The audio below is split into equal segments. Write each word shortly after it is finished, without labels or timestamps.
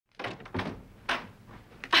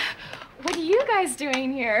you guys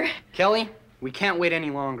doing here? Kelly, we can't wait any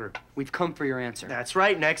longer. We've come for your answer. That's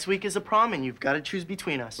right. Next week is a prom, and you've got to choose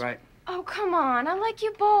between us. Right. Oh, come on. I like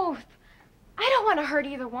you both. I don't want to hurt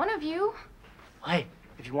either one of you. Hey,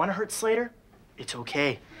 if you want to hurt Slater, it's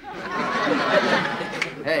okay.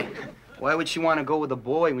 Hey, why would she want to go with a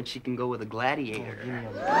boy when she can go with a gladiator?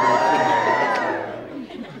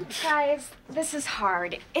 Guys, this is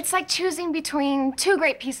hard. It's like choosing between two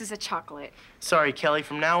great pieces of chocolate. Sorry, Kelly.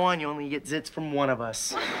 From now on, you only get zits from one of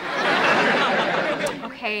us.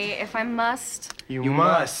 Okay, if I must. You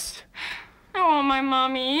must. I want my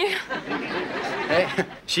mommy. Hey,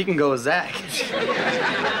 she can go with Zach.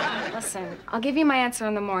 Listen, I'll give you my answer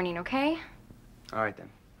in the morning, okay? All right, then.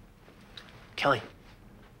 Kelly,